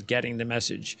everybody was getting the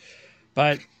message,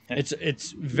 but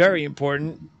it's very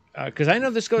important because I know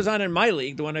this goes on in my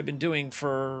league, the one I've been doing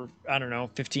for I don't know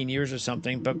 15 years or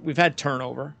something. But we've had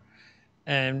turnover,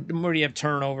 and the more you have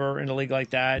turnover in a league like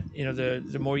that,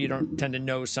 the more you don't tend to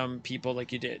know some people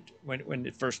like you did when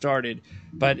it first started.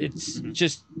 But it's Mm-hmm.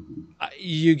 just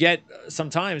you get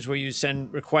sometimes where you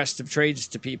send requests of trades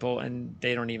to people and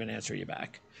they don't even answer you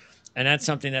back. And that's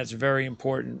something that's very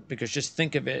important because just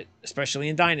think of it, especially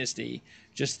in Dynasty,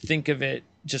 just think of it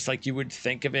just like you would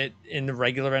think of it in the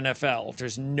regular NFL.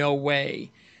 There's no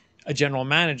way a general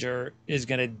manager is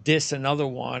going to diss another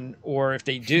one, or if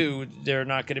they do, they're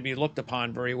not going to be looked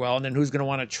upon very well. And then who's going to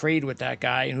want to trade with that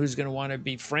guy and who's going to want to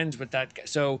be friends with that guy?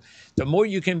 So the more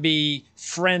you can be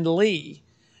friendly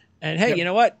and hey, you Yep.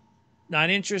 know what? Not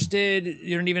interested.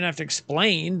 You don't even have to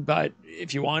explain, but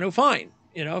if you want to, fine.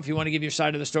 If you want to give your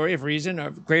side of the story of reason,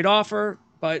 a great offer,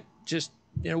 but just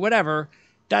whatever.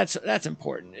 That's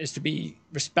important is to be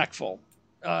respectful,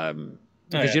 Oh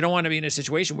because yeah. you don't want to be in a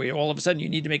situation where all of a sudden you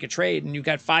need to make a trade and you've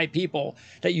got five people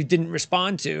that you didn't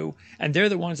respond to, and they're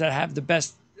the ones that have the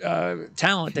best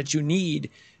talent that you need.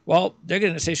 Well, they're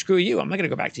going to say, "Screw you! I'm not going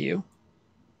to go back to you."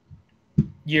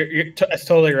 That's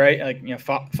totally right. Like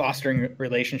fostering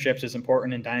relationships is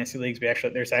important in dynasty leagues.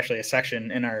 There's actually a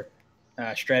section in our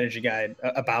strategy guide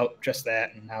about just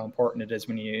that and how important it is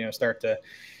when you start to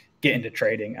get into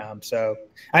trading. So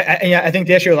I think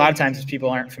the issue a lot of times is people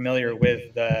aren't familiar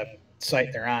with the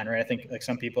site they're on, right? I think like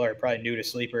some people are probably new to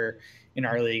Sleeper in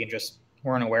our league and just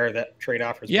weren't aware that trade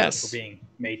offers were Yes. being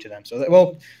made to them. So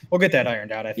we'll get that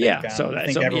ironed out. I think Yeah. So I that.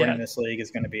 think So everyone in yeah. this league is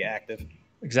going to be active.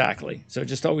 Exactly. So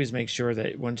just always make sure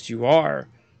that once you are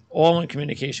all in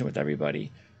communication with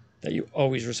everybody, that you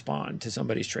always respond to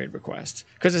somebody's trade request.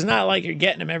 Because it's not like you're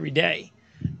getting them every day.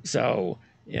 So,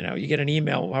 you get an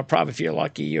email, probably if you're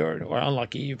lucky or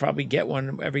unlucky, you probably get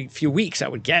one every few weeks, I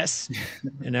would guess.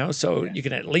 So Yeah. you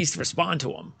can at least respond to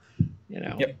them. Yep.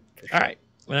 For All sure. right.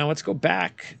 Well, now let's go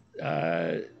back.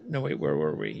 No, wait, where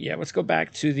were we? Yeah, let's go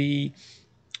back to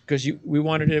because we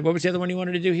wanted to, what was the other one you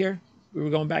wanted to do here? We were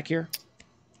going back here.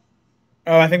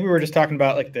 Oh, I think we were just talking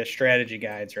about like the strategy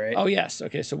guides, right? Oh yes.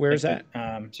 Okay. So where is Like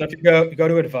that? so if you go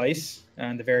to advice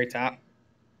on the very top,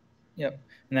 yep,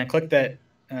 and then click that.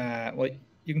 Well,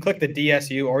 you can click the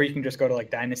DSU, or you can just go to like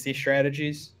Dynasty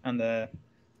Strategies on the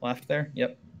left there.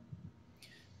 Yep.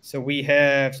 So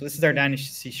this is our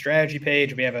Dynasty Strategy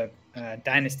page. We have a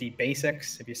Dynasty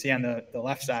Basics. If you see on the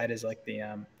left side is like the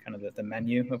kind of the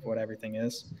menu of what everything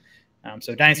is.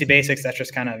 So Dynasty Basics, that's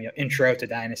just kind of intro to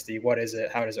Dynasty. What is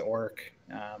it? How does it work?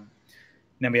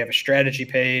 Then we have a strategy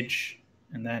page,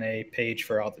 and then a page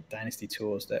for all the Dynasty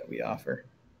tools that we offer.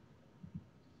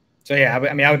 So yeah,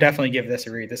 I mean, I would definitely give this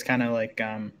a read. This kind of like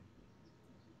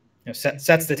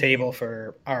sets the table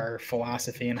for our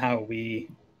philosophy and how we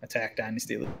attack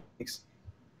Dynasty leagues.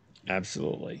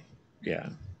 Absolutely, yeah.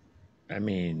 I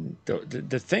mean,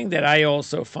 the thing that I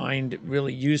also find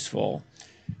really useful,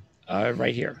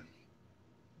 right here.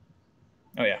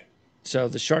 Oh yeah. So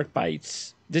the shark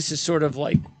bites. This is sort of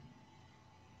like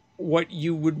what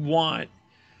you would want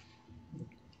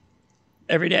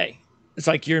every day. It's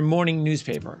like your morning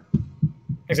newspaper.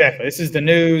 Exactly. This is the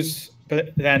news,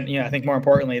 but then I think more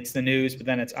importantly, it's the news, but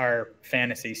then it's our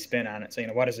fantasy spin on it. So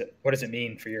what does it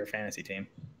mean for your fantasy team?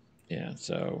 Yeah.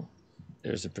 So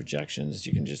there's the projections.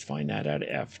 You can just find that out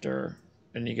after,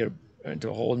 and you go into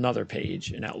a whole nother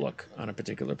page in Outlook on a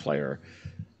particular player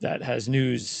that has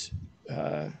news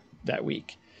that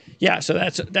week. Yeah. So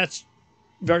that's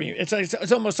very.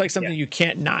 It's almost like something you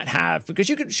can't not have, because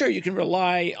you can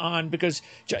rely on, because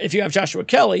if you have Joshua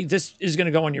Kelly, this is going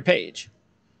to go on your page.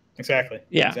 Exactly.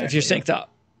 Yeah, exactly. if you're synced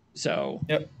up. So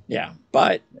yep. Yeah,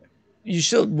 but you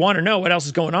still want to know what else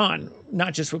is going on,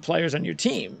 not just with players on your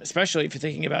team, especially if you're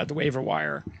thinking about the waiver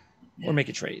wire or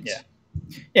making trades.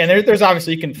 Yeah, and there's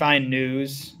obviously you can find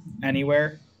news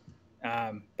anywhere,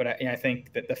 but I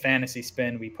think that the fantasy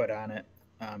spin we put on it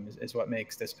is what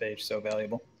makes this page so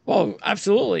valuable. Well,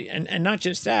 absolutely, and not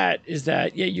just that, is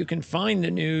that you can find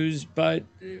the news, but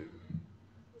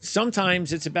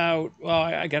sometimes it's about, well,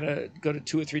 I got to go to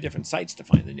 2 or 3 different sites to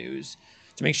find the news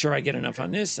to make sure I get enough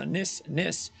on this, and this, and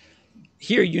this.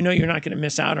 Here, you're not going to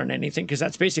miss out on anything, because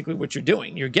that's basically what you're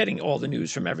doing. You're getting all the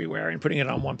news from everywhere and putting it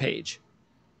on one page.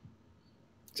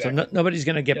 Exactly. So nobody's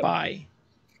going to get by.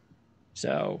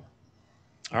 So,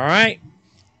 all right.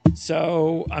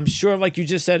 So I'm sure, like you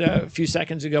just said a few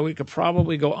seconds ago, we could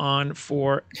probably go on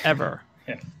forever.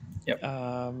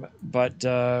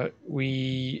 But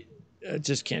we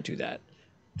just can't do that.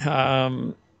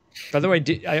 By the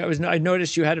way, I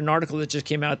noticed you had an article that just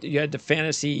came out that you had the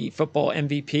fantasy football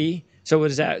MVP. So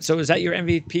what is that? So is that your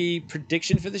MVP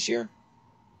prediction for this year?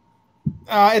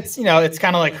 It's it's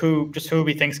kind of like who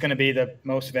we think is going to be the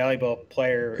most valuable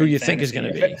player. Who you think is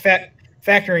going to be?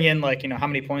 Factoring in how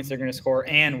many points they're going to score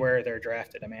and where they're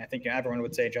drafted. I mean, I think everyone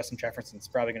would say Justin Jefferson's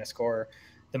probably going to score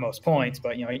the most points,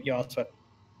 but you also have to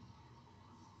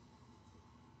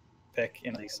pick.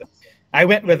 So I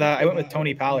went with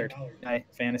Tony Pollard, my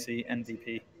fantasy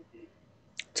MVP.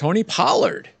 Tony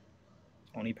Pollard.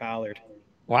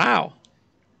 Wow.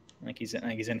 I think he's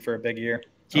in for a big year.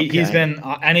 He's been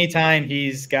anytime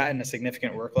he's gotten a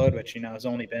significant workload, which has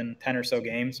only been 10 or so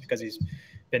games, because he's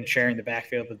been sharing the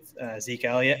backfield with Zeke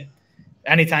Elliott.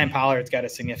 Anytime Pollard's got a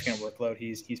significant workload,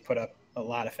 he's put up a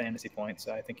lot of fantasy points.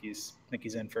 So I think he's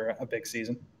in for a big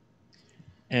season.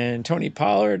 And Tony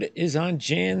Pollard is on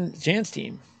Jan's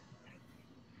team,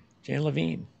 Jan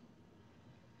Levine.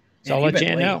 So I'll let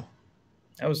Jan know.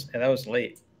 That was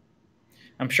late.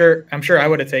 I'm sure I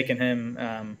would have taken him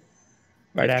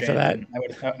right after that.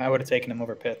 I would have taken him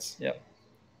over Pitts. Yep.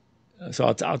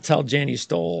 So I'll tell Jan you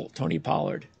stole Tony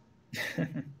Pollard.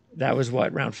 That was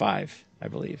what, round 5, I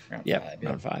believe.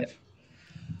 Round 5. Yep.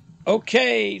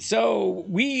 Okay, so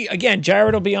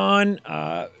Jared will be on,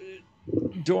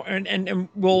 and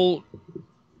we'll,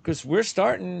 because we're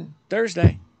starting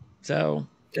Thursday, so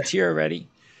it's here already.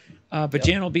 But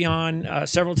Jan will be on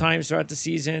several times throughout the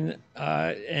season,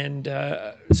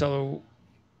 so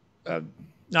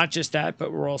not just that,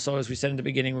 but we're also, as we said in the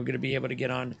beginning, we're going to be able to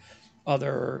get on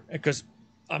other, because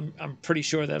I'm pretty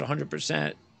sure that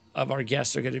 100% of our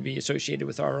guests are going to be associated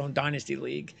with our own Dynasty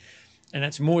League, and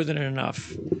that's more than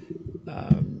enough.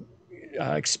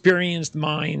 Experienced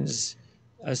minds,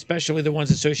 especially the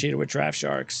ones associated with Draft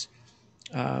Sharks,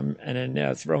 and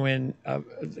then throw in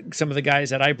some of the guys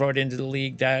that I brought into the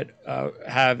league that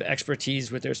have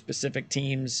expertise with their specific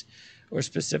teams or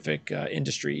specific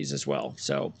industries as well.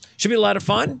 So should be a lot of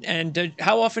fun. And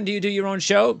how often do you do your own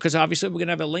show? Because obviously we're going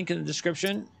to have a link in the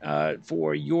description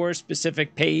for your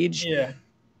specific page. Yeah.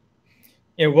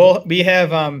 Well, we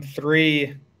have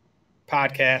 3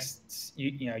 podcasts,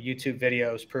 YouTube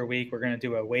videos per week. We're going to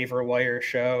do a waiver wire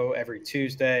show every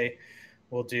Tuesday.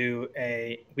 We'll do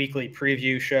a weekly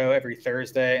preview show every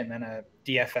Thursday, and then a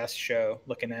DFS show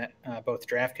looking at both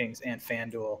DraftKings and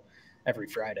FanDuel every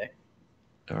Friday.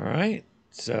 All right.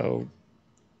 So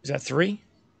is that 3?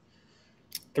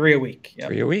 3 a week. Yep.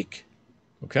 3 a week.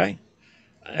 Okay.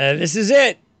 This is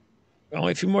it.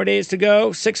 Only a few more days to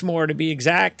go, 6 more to be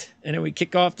exact, and then we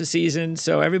kick off the season.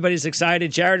 So everybody's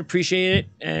excited. Jared, appreciate it,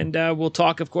 and we'll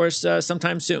talk, of course,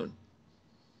 sometime soon.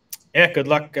 Yeah, good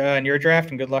luck in your draft,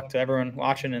 and good luck to everyone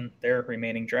watching in their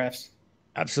remaining drafts.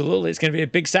 Absolutely. It's going to be a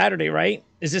big Saturday, right?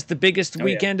 Is this the biggest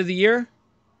weekend of the year?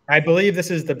 I believe this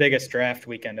is the biggest draft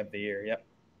weekend of the year. Yep.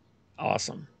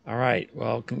 Awesome. All right.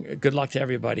 Well, good luck to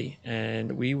everybody.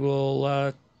 And we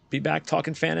will be back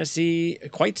talking fantasy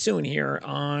quite soon here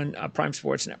on Prime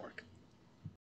Sports Network.